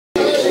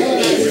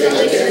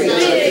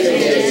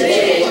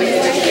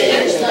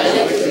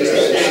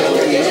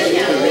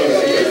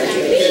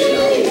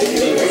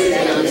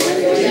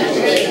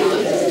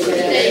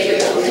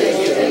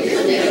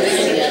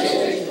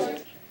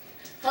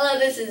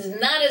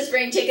the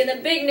spring chicken.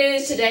 The big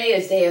news today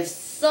is they have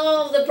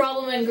solved the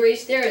problem in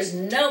Greece. There is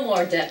no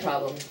more debt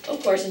problem,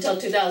 of course, until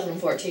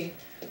 2014.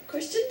 Of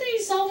course, didn't they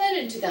solve it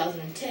in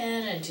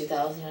 2010 and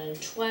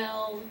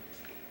 2012?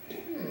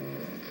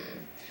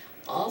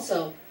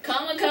 Also,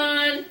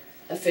 Comic-Con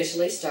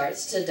officially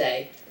starts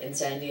today in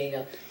San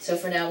Diego. So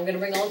for now, we're going to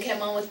bring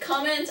Oldecam on with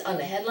comments on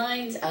the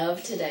headlines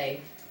of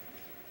today.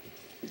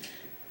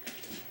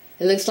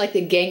 It looks like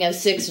the Gang of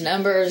Six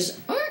numbers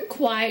aren't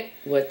quite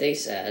what they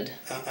said.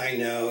 I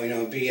know,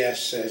 BS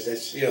says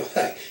that's, yeah,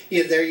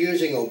 they're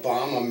using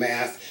Obama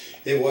math.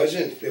 It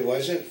wasn't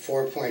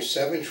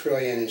 4.7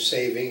 trillion in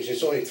savings.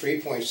 It's only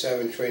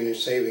 3.7 trillion in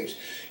savings.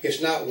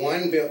 It's not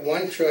 1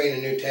 trillion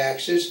in new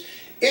taxes.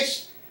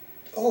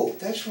 Oh,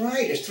 that's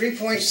right. It's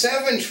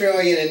 3.7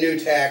 trillion in new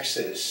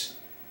taxes.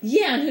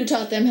 Yeah, and who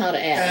taught them how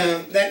to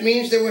add? That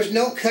means there was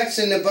no cuts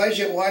in the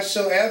budget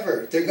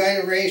whatsoever. They're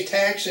going to raise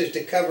taxes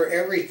to cover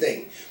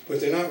everything, but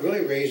they're not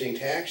really raising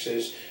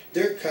taxes.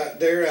 They're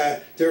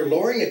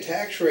lowering the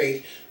tax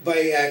rate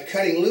by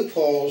cutting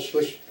loopholes,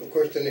 which of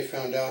course then they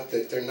found out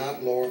that they're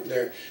not lower.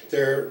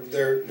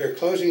 They're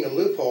closing the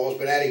loopholes,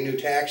 but adding new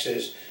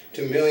taxes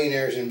to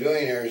millionaires and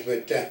billionaires.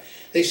 But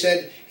they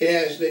said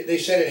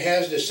it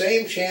has the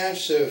same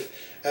chance of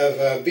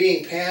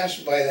being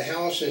passed by the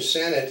House and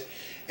Senate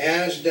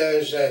as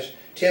does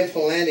Tim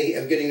Pawlenty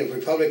of getting the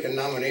Republican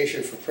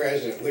nomination for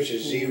president, which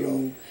is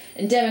 0.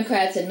 And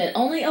Democrats admit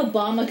only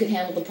Obama could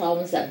handle the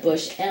problems that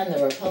Bush and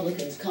the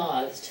Republicans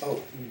caused.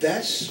 Oh,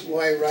 that's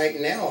why right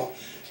now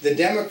the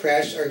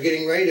Democrats are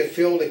getting ready to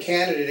field a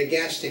candidate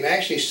against him.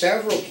 Actually,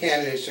 several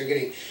candidates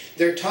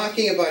they're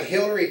talking about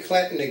Hillary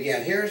Clinton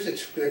again. Here's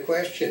the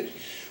question.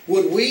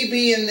 Would we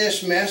be in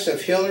this mess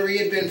if Hillary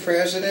had been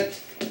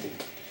president?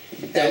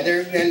 And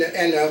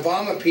the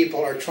Obama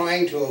people are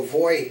trying to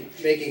avoid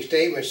making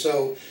statements.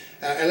 So,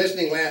 I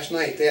listening last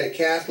night. They had a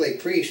Catholic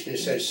priest and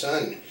he said,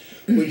 "Son,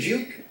 would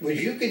you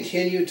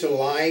continue to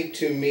lie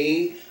to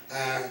me,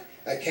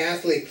 a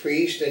Catholic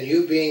priest, and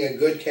you being a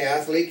good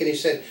Catholic?" And he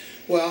said,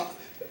 "Well,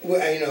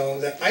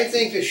 I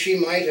think that she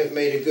might have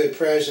made a good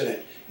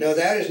president." No,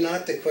 that is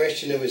not the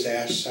question that was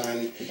asked,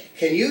 son.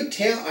 Can you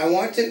tell?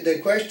 The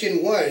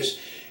question was,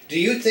 do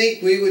you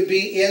think we would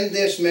be in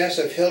this mess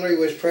if Hillary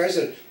was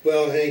president?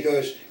 Well, and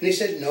he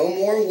said, "No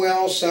more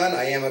well, son.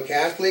 I am a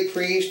Catholic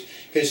priest.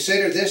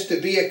 Consider this to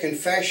be a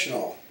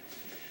confessional."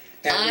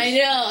 And I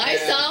know. I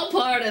saw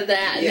part of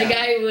that. Yeah. The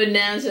guy wouldn't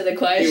answer the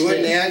question. He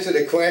wouldn't answer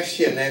the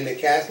question, and the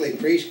Catholic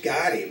priest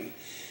got him.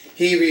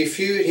 He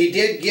refused. He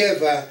did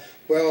give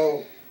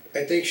well,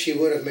 I think she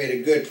would have made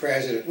a good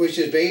president, which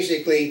is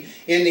basically,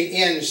 in the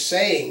end,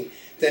 saying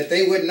that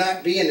they would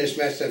not be in this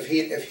mess if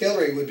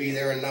Hillary would be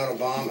there and not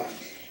Obama.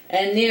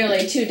 And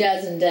nearly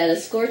 24 dead.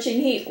 A scorching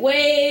heat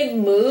wave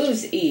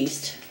moves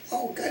east.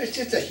 Oh, God, it's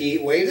just a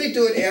heat wave. They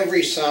do it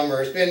every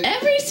summer. It's been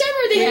every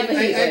summer they have a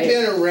heat wave.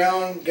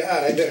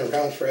 I've been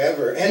around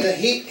forever. And the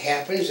heat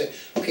happens.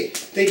 Okay,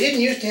 they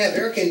didn't used to have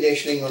air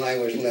conditioning when I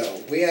was little.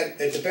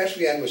 The best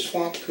we had was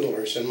swamp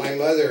coolers, and my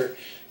mother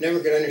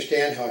never could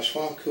understand how a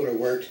swamp cooler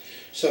worked.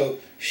 So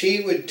she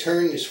would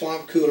turn the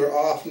swamp cooler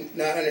off,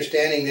 not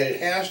understanding that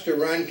it has to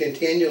run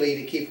continually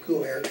to keep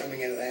cool air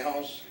coming into the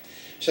house.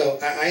 So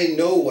I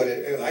know what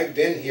I've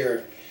been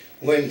here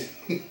when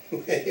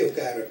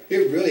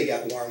it really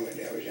got warm when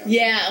I was young.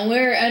 Yeah, and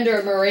we're under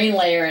a marine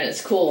layer and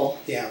it's cool.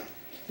 Yeah.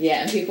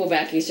 Yeah, and people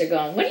back east are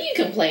going, "What are you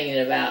complaining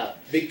about?"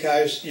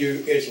 Because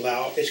it's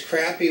loud. It's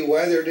crappy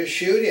weather to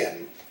shoot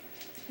in.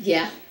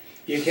 Yeah.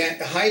 You can't.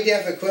 High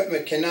def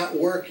equipment cannot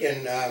work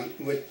in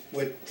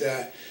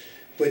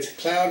with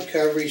cloud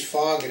coverage,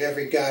 fog, and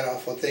every god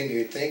awful thing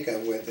you'd think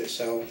of with it.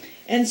 So.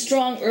 And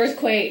strong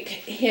earthquake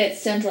hit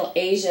Central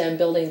Asia and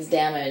buildings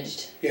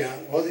damaged. Yeah,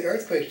 well, the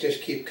earthquakes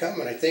just keep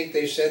coming. I think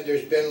they said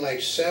there's been like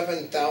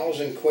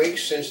 7,000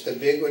 quakes since the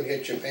big one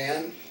hit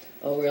Japan.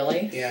 Oh,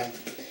 really? Yeah.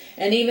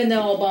 And even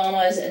though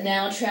Obama is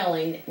now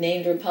trailing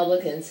named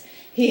Republicans,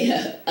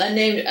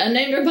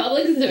 unnamed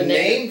Republicans or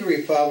named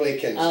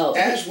Republicans, oh,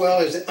 as well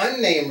as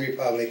unnamed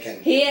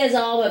Republican. He has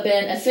all but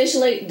been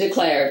officially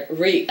declared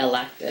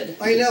re-elected.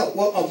 I know.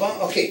 Well,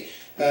 Obama. Okay.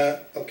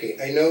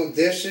 I know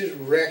this is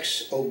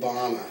Rex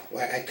Obama.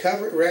 I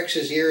covered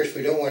Rex's ears if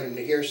we don't want him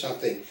to hear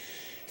something.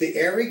 The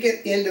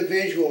arrogant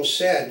individual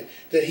said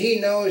that he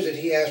knows that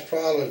he has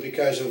problems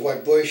because of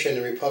what Bush and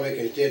the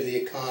Republicans did to the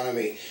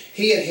economy.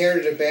 He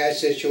inherited a bad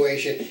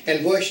situation,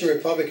 and Bush and the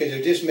Republicans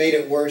have just made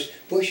it worse.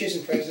 Bush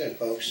isn't president,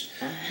 folks.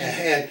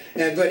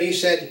 But he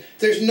said,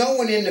 "There's no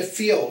one in the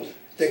field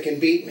that can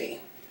beat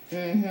me."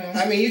 Mm-hmm.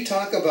 I mean, you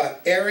talk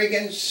about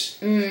arrogance.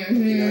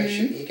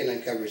 Mm-hmm. He can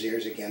uncover his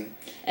ears again.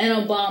 And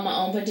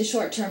Obama opened a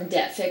short-term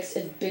debt fix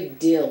if big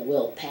deal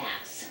will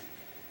pass.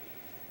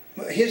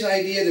 His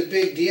idea of the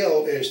big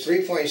deal is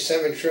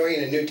 3.7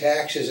 trillion in new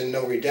taxes and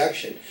no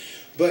reduction.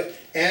 But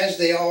as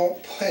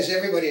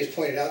everybody has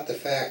pointed out, the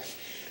fact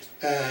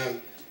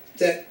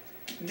that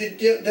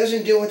it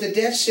doesn't deal with the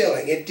debt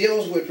ceiling. It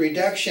deals with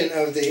reduction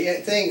of the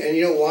thing. And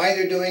you know why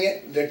they're doing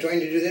it? They're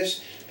trying to do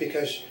this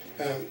because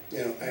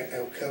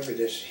I'll cover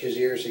his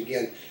ears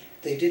again.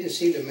 they didn't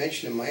seem to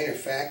mention a minor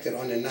fact that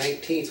on the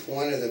 19th,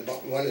 one of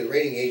the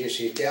rating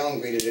agencies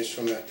downgraded us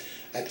from a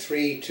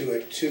 3 to a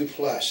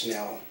 2+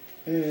 now.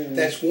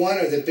 That's one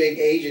of the big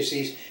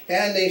agencies,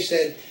 and they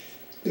said,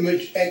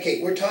 okay,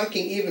 we're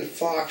talking even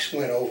Fox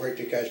went over it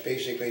because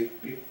basically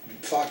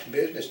Fox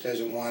Business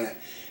doesn't want it.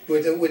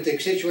 With the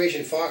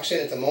situation Fox in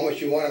at the moment,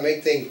 you want to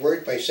make things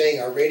work by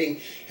saying our rating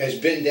has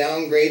been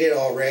downgraded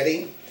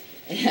already?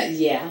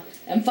 Yeah,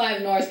 and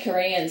 5 North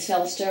Koreans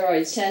failed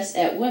steroids test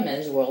at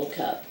Women's World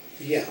Cup.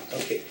 Yeah,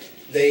 okay.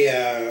 They,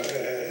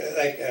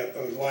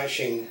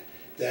 watching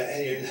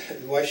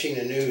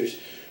the news,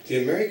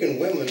 the American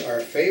women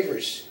are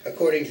favorites,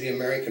 according to the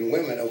American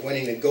women, of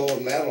winning the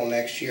gold medal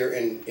next year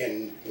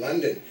in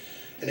London.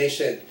 And they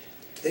said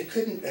they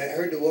couldn't, I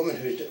heard the woman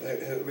who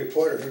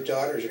reported her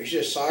daughter's,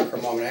 she's a soccer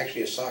mom and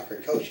actually a soccer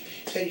coach,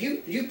 said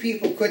you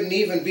people couldn't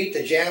even beat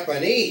the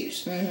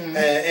Japanese.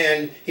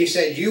 And he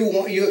said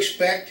you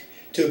expect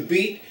to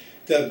beat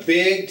the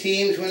big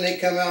teams when they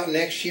come out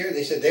next year?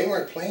 They said they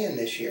weren't playing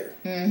this year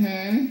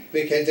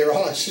because they're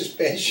all on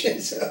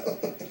suspension.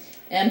 So.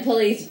 And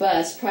police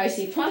bust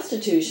pricey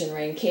prostitution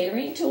ring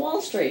catering to Wall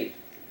Street.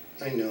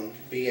 I know.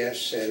 BS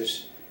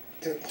says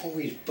they're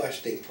always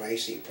busting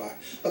pricey.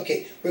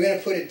 Okay, we're going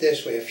to put it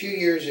this way. A few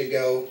years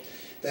ago,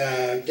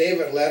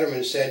 David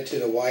Letterman said to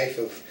the wife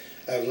of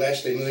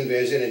Leslie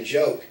Moonves in a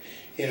joke,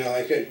 you know,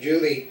 like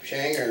Julie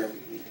Shanger,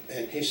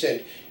 and he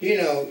said, you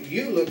know,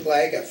 you look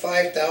like a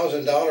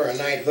 $5,000 a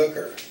night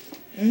hooker.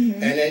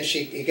 And then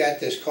he got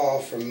this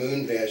call from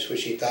Moonves,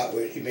 which he thought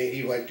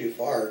he went too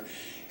far,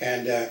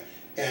 and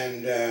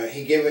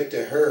he gave it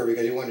to her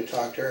because he wanted to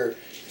talk to her.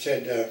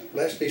 Said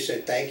Leslie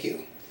said thank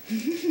you.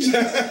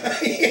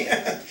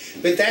 Yeah.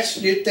 But that's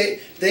okay.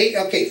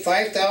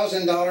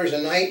 $5,000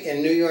 a night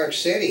in New York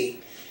City.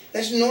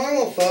 That's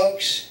normal,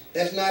 folks.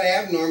 That's not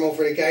abnormal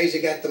for the guys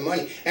that got the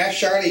money. Ask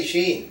Charlie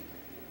Sheen.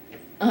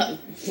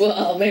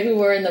 Well, maybe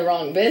we're in the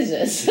wrong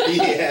business.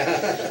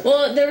 Yeah.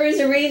 Well, there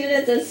is a reason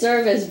it's a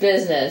service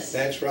business.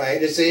 That's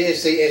right. It's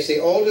the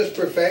oldest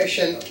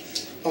profession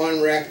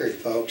on record,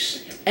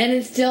 folks. And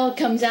it still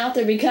comes out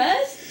there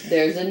because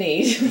there's a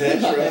need.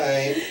 That's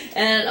right.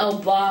 And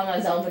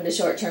Obama's open to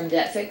short-term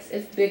debt fix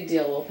if big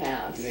deal will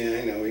pass. Yeah,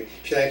 I know.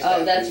 Should I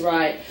Oh, that's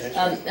right. That's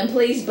right. And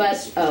police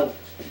bust.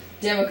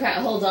 Democrat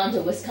holds on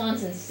to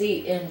Wisconsin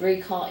seat in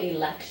recall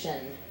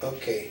election.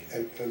 Okay,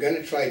 I'm going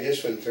to try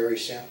this one very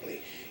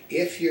simply.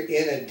 If you're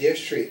in a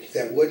district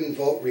that wouldn't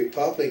vote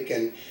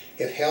Republican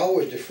if hell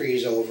was to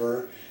freeze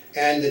over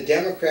and the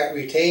Democrat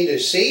retained a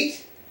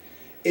seat,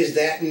 is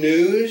that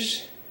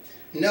news?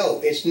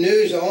 No, it's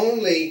news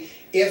only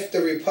if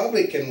the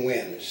Republican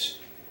wins.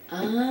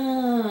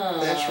 Oh.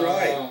 That's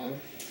right.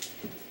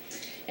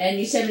 And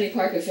Yosemite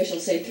Park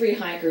officials say 3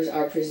 hikers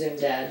are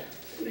presumed dead.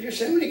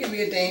 Yosemite can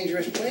be a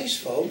dangerous place,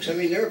 folks. I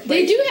mean, there are places.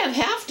 They do have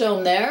Half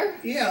Dome there.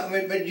 Yeah, I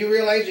mean, but you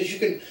realize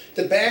that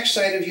the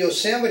backside of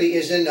Yosemite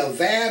is in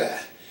Nevada.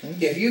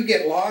 If you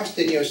get lost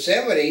in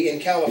Yosemite in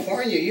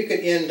California, you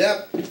could end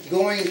up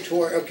going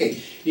toward,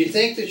 okay, you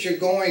think that you're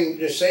going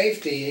to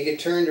safety, you get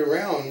turned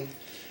around,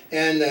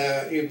 and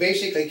you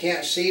basically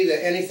can't see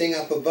anything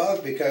up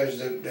above because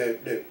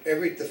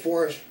the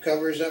forest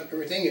covers up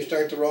everything. You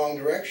start the wrong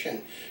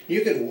direction.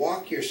 You could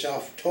walk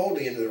yourself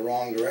totally into the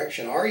wrong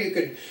direction. Or you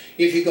could,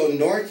 if you go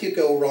north, you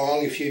go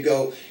wrong. If you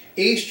go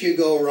east, you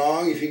go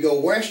wrong. If you go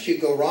west, you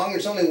go wrong.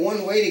 There's only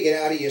one way to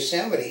get out of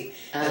Yosemite,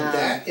 and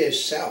that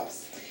is south.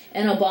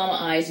 And Obama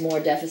eyes more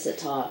deficit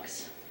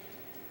talks.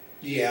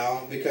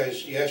 Yeah,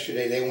 because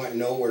yesterday they went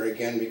nowhere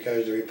again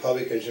because the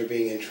Republicans are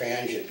being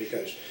intransigent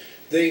because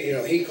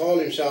he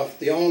called himself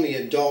the only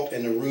adult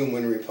in the room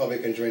when the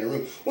Republicans are in the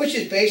room, which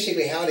is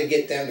basically how to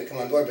get them to come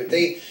on board. But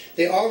they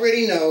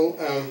already know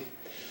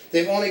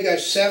they've only got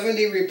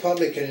 70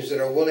 Republicans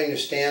that are willing to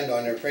stand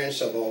on their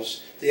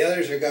principles. The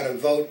others are going to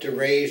vote to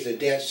raise the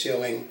debt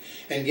ceiling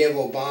and give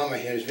Obama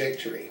his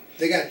victory.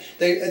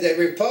 The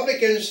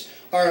Republicans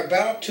are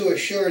about to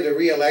assure the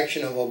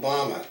re-election of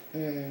Obama.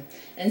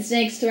 And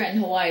snakes threaten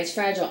Hawaii's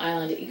fragile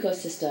island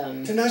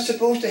ecosystem. They're not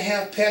supposed to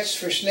have pets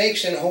for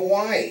snakes in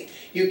Hawaii.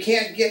 You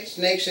can't get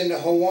snakes into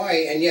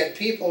Hawaii, and yet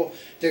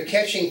they're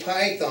catching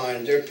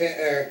pythons,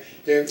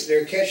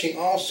 they're catching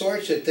all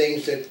sorts of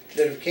things that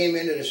have came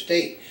into the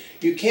state.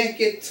 You can't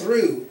get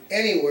through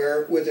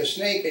anywhere with a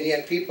snake, and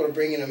yet people are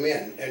bringing them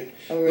in,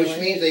 which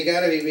means they got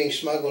to be being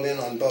smuggled in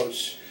on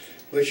boats,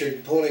 which are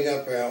pulling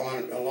up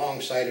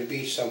alongside a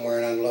beach somewhere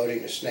and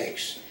unloading the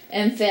snakes.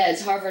 And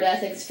feds, Harvard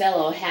ethics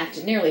fellow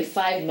hacked nearly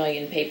 5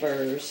 million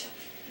papers.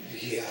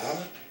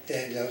 Yeah,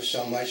 and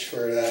so much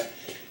for that.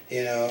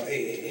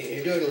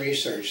 You're doing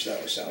research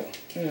though, so.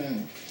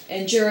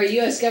 And jury,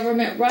 U.S.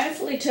 government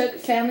rightfully took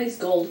families'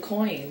 gold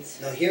coins.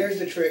 Now here's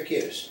the trick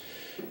is,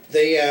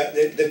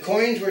 the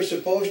coins were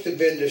supposed to have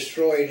been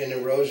destroyed in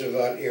the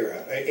Roosevelt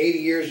era. 80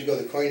 years ago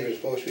the coins were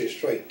supposed to be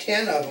destroyed.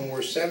 10 of them were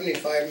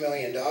 $75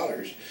 million.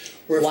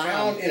 Were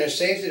found in a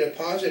safety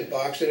deposit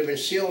box that had been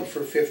sealed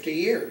for 50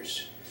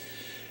 years.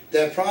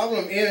 The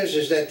problem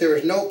is that there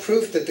is no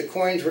proof that the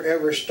coins were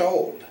ever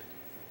stolen.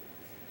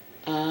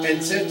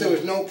 And since there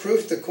was no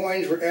proof the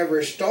coins were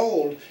ever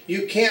stolen,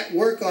 you can't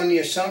work on the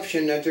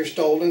assumption that they're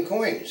stolen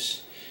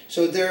coins.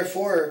 So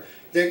therefore,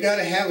 they've got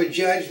to have a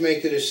judge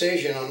make the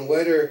decision on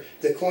whether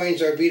the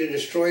coins are be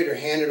destroyed or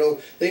handed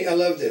over. I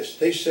love this.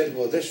 They said,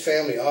 well, this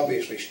family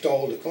obviously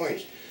stole the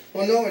coins.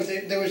 Well, no,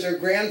 there was their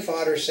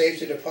grandfather's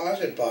safety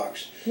deposit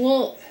box.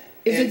 Well,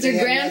 if it's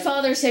their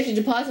grandfather's safety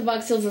deposit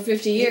box still for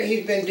 50 years.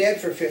 He's been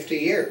dead for 50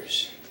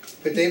 years.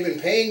 But they've been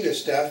paying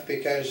this stuff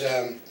because,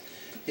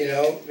 you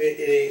know,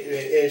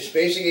 it's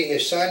basically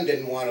his son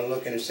didn't want to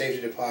look in a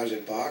safety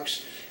deposit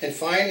box. And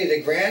finally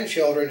the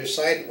grandchildren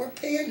decided, we're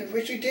paying it,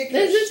 it's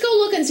ridiculous. Let's go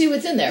look and see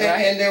what's in there,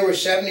 right? And there was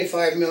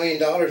 $75 million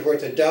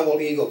worth of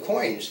double eagle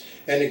coins.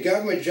 And the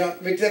government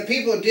jumped, because the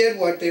people did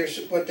what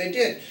they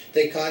did.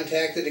 They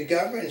contacted the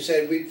government and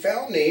said, we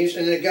found these,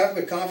 and the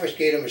government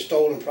confiscated them as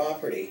stolen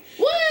property.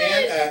 What?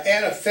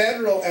 And a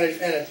federal,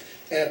 and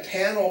a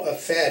panel of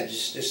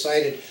feds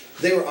decided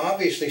they were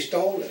obviously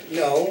stolen.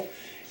 No,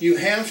 you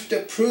have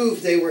to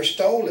prove they were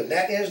stolen.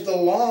 That is the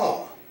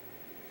law.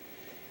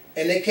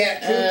 And they can't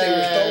prove they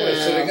were stolen,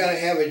 so they're going to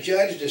have a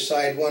judge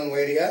decide one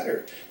way or the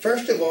other.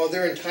 First of all,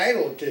 they're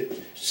entitled to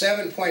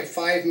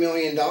 $7.5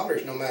 million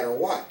no matter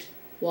what.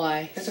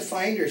 Why? That's a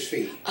finder's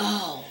fee.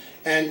 Oh.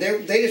 And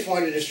they just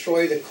want to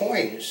destroy the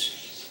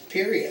coins,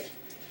 period.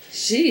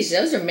 Jeez,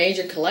 those are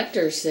major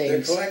collector's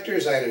things. They're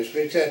collector's items.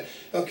 Because,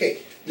 okay,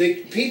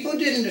 the people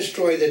didn't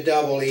destroy the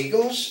double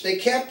eagles, they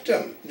kept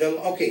them.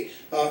 What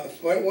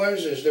it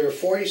was is there were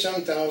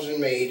 40-some thousand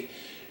made.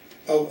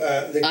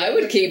 I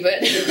would keep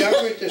it. The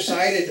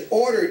government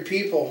ordered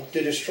people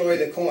to destroy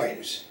the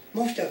coins.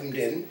 Most of them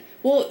didn't.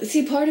 Well,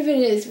 see, part of it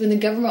is when the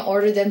government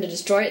ordered them to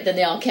destroy it, then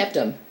they all kept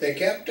them. They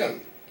kept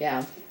them.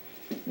 Yeah.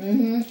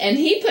 And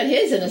he put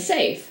his in a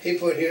safe. He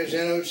put his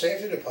in a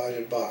safety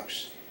deposit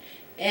box.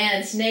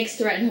 And snakes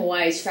threaten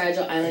Hawaii's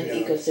fragile island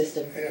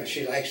ecosystem. I know,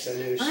 she likes the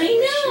news so I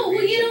know,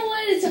 well, you know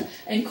what?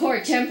 And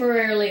court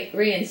temporarily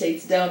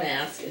reinstates don't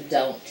ask,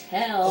 don't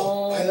tell.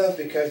 Oh, I love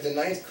because the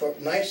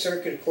Ninth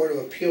Circuit Court of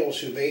Appeals,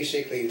 who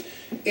basically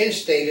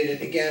instated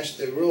it against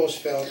the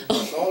rules,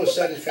 all of a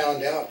sudden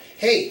found out,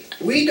 hey,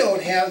 we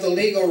don't have the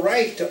legal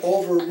right to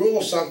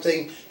overrule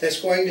something that's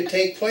going to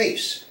take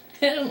place.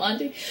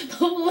 Monty,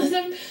 what was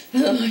it?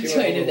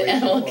 Joined the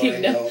animal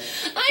kingdom. I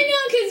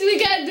know, because we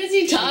got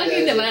busy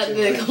talking about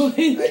the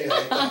coins. I know,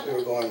 I thought we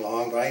were going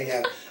long, but I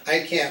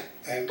can't,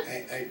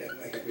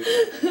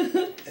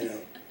 you know.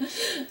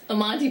 A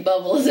Monty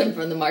Bubbleism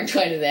from the Mark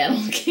Twain of the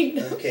Animal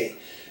Kingdom. Okay.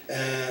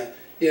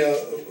 You know,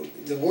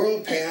 the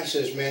world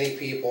passes many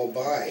people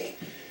by.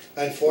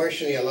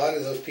 Unfortunately, a lot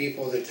of those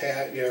people that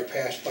are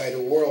passed by the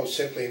world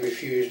simply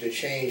refuse to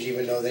change,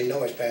 even though they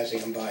know it's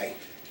passing them by.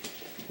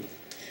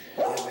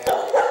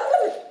 Yeah,